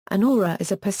An aura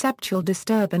is a perceptual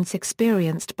disturbance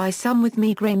experienced by some with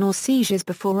migraine or seizures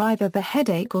before either the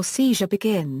headache or seizure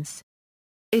begins.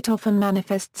 It often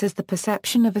manifests as the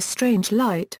perception of a strange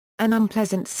light, an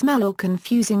unpleasant smell or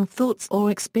confusing thoughts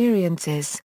or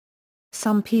experiences.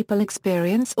 Some people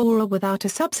experience aura without a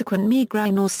subsequent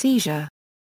migraine or seizure.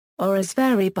 Auras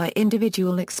vary by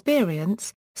individual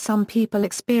experience. Some people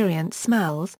experience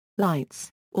smells,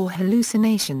 lights, or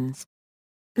hallucinations.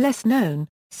 Less known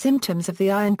symptoms of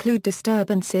the eye include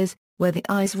disturbances, where the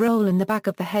eyes roll in the back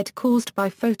of the head caused by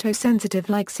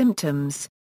photosensitive-like symptoms.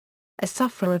 A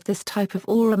sufferer of this type of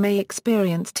aura may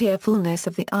experience tear-fullness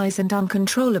of the eyes and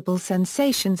uncontrollable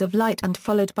sensations of light and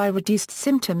followed by reduced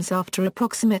symptoms after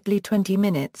approximately 20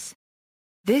 minutes.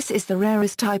 This is the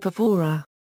rarest type of aura.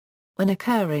 When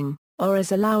occurring,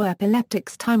 auras allow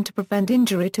epileptics time to prevent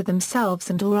injury to themselves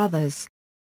and/or others.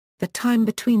 The time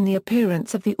between the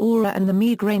appearance of the aura and the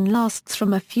migraine lasts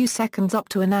from a few seconds up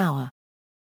to an hour.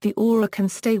 The aura can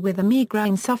stay with a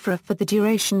migraine sufferer for the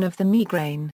duration of the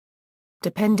migraine.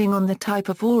 Depending on the type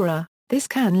of aura, this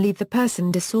can leave the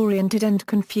person disoriented and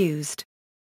confused.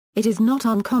 It is not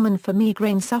uncommon for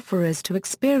migraine sufferers to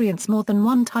experience more than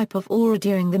one type of aura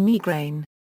during the migraine.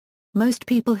 Most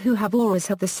people who have auras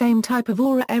have the same type of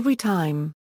aura every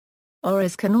time.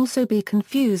 Auras can also be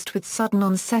confused with sudden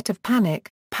onset of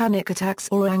panic attacks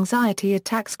or anxiety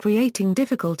attacks, creating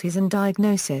difficulties in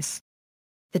diagnosis.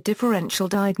 The differential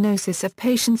diagnosis of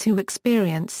patients who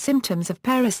experience symptoms of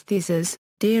paresthesias,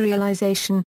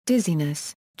 derealization,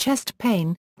 dizziness, chest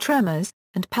pain, tremors,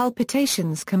 and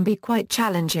palpitations can be quite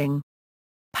challenging.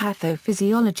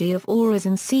 Pathophysiology of auras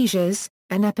and seizures.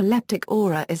 An epileptic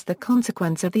aura is the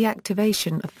consequence of the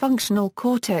activation of functional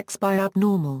cortex by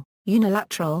abnormal,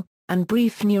 unilateral, and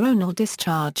brief neuronal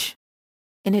discharge.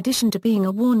 In addition to being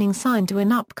a warning sign to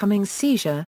an upcoming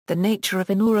seizure, the nature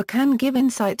of an aura can give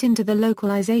insight into the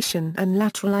localization and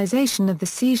lateralization of the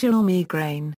seizure or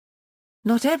migraine.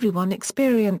 Not everyone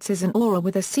experiences an aura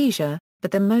with a seizure, but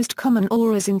the most common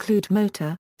auras include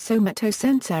motor,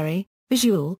 somatosensory,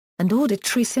 visual, and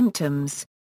auditory symptoms.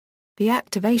 The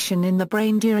activation in the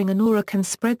brain during an aura can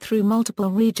spread through multiple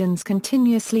regions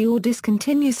continuously or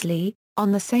discontinuously,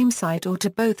 on the same site or to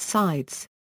both sides.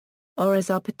 Auras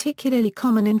are particularly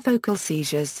common in focal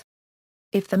seizures.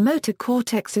 If the motor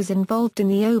cortex is involved in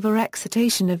the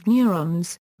overexcitation of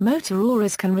neurons, motor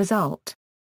auras can result.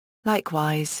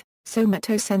 Likewise,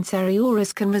 somatosensory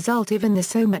auras can result if in the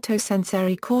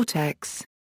somatosensory cortex.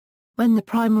 When the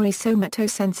primary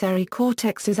somatosensory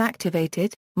cortex is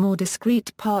activated, more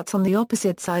discrete parts on the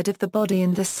opposite side of the body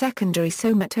and the secondary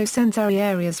somatosensory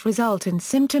areas result in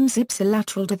symptoms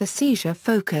ipsilateral to the seizure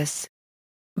focus.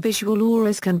 Visual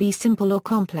auras can be simple or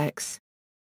complex.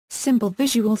 Simple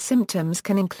visual symptoms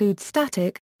can include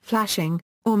static, flashing,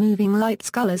 or moving light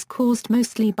colors caused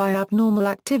mostly by abnormal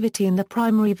activity in the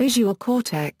primary visual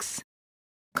cortex.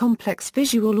 Complex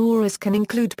visual auras can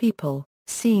include people,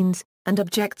 scenes, and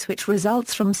objects which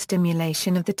results from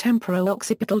stimulation of the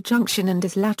temporo-occipital junction and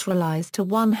is lateralized to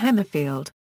one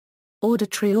hemifield.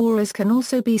 Auditory auras can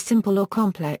also be simple or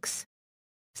complex.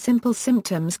 Simple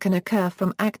symptoms can occur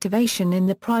from activation in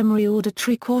the primary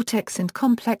auditory cortex and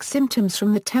complex symptoms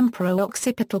from the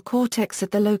temporo-occipital cortex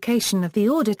at the location of the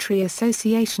auditory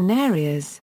association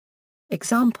areas.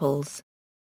 Examples: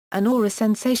 an aura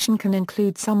sensation can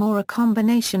include some or a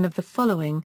combination of the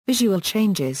following: visual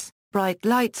changes, bright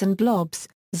lights and blobs,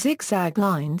 zigzag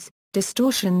lines,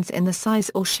 distortions in the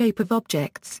size or shape of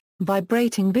objects,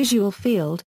 vibrating visual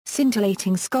field,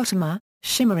 scintillating scotoma,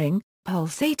 shimmering,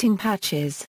 pulsating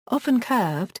patches, often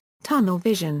curved, tunnel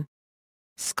vision.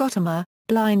 Scotoma,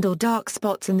 blind or dark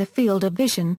spots in the field of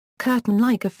vision,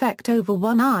 curtain-like effect over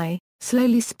one eye,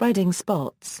 slowly spreading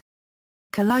spots.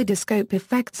 Kaleidoscope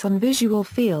effects on visual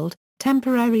field,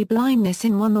 temporary blindness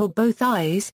in one or both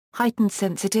eyes, heightened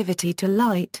sensitivity to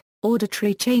light,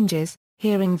 auditory changes,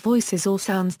 hearing voices or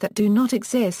sounds that do not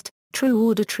exist, true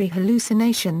auditory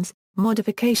hallucinations,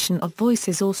 modification of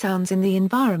voices or sounds in the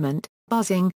environment,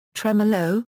 buzzing,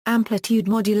 tremolo, amplitude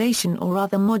modulation or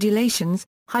other modulations,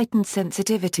 heightened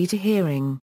sensitivity to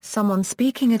hearing. Someone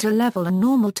speaking at a level and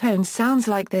normal tone sounds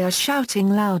like they are shouting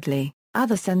loudly.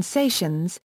 Other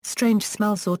sensations, strange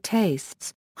smells or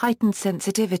tastes, heightened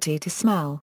sensitivity to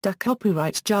smell,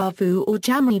 copyright déjà vu or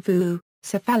jamais vu,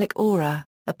 cephalic aura,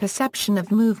 a perception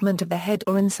of movement of the head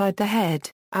or inside the head,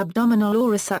 abdominal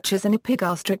aura such as an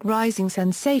epigastric rising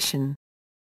sensation.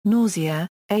 Nausea,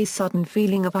 a sudden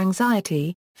feeling of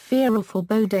anxiety, fear or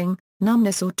foreboding,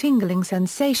 numbness or tingling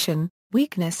sensation,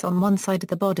 weakness on one side of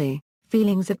the body,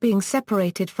 feelings of being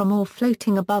separated from or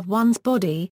floating above one's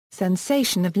body,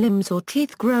 sensation of limbs or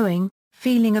teeth growing,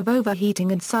 feeling of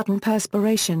overheating and sudden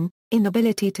perspiration,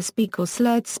 inability to speak or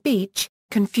slurred speech,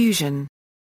 confusion.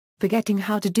 Forgetting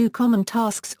how to do common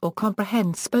tasks or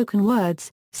comprehend spoken words,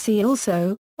 see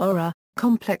also, aura,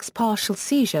 complex partial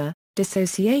seizure,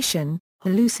 dissociation,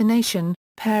 hallucination,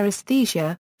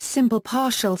 paresthesia, simple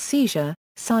partial seizure,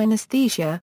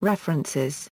 synesthesia.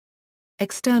 References.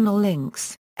 External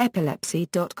links,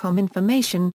 epilepsy.com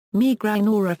information, Migraine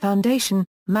Aura Foundation,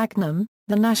 Magnum,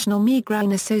 the National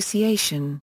Migraine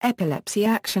Association, Epilepsy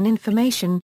Action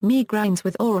Information, migraines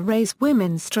with aura raise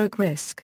women's stroke risk.